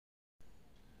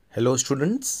Hello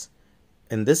students,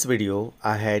 in this video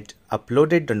I had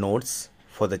uploaded the notes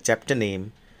for the chapter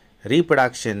name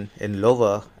Reproduction in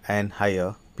Lower and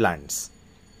Higher Plants.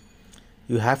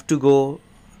 You have to go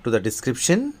to the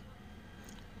description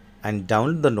and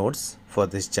download the notes for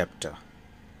this chapter.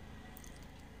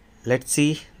 Let's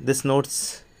see this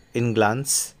notes in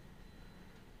glance.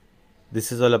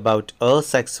 This is all about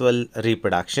asexual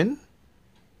reproduction.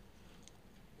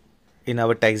 In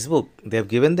our textbook they have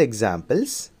given the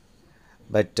examples,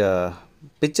 but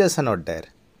pictures are not there.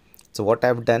 So what I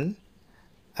have done,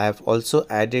 I have also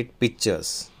added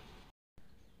pictures.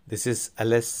 This is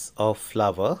LS of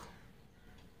flower,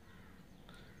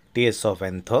 TS of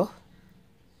anther.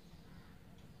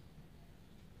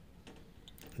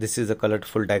 This is a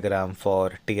colorful diagram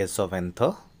for TS of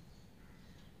anther.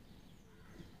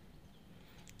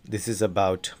 This is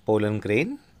about pollen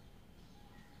grain.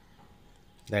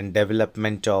 Then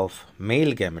development of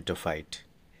male gametophyte.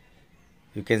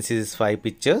 You can see these 5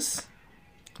 pictures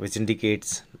which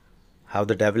indicates how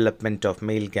the development of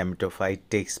male gametophyte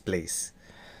takes place.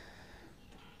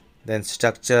 Then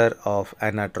structure of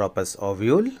anatropous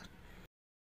ovule.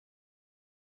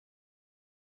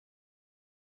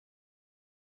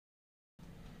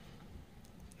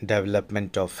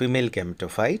 Development of female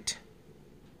gametophyte.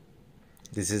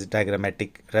 This is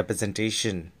diagrammatic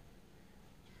representation.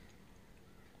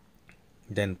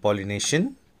 Then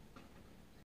pollination.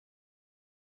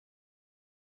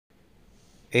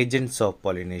 Agents of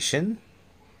pollination.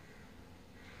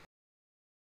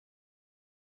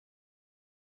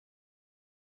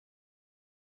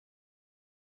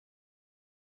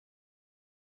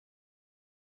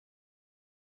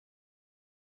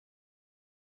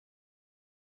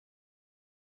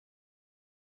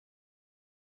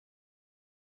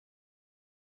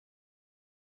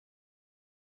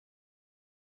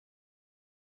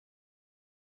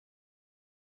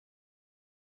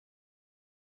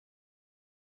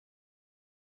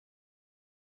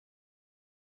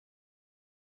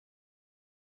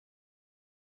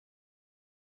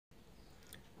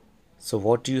 So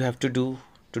what you have to do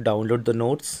to download the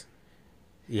notes?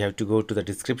 You have to go to the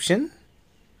description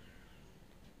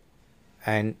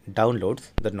and download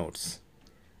the notes.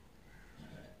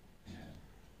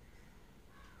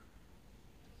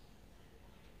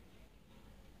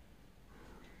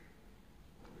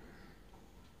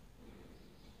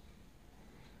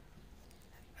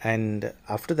 And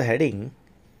after the heading,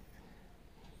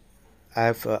 I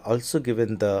have also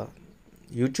given the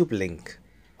YouTube link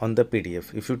on the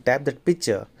PDF. If you tap that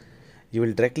picture, you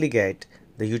will directly get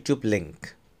the YouTube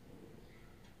link.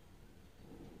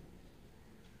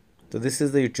 So this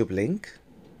is the YouTube link.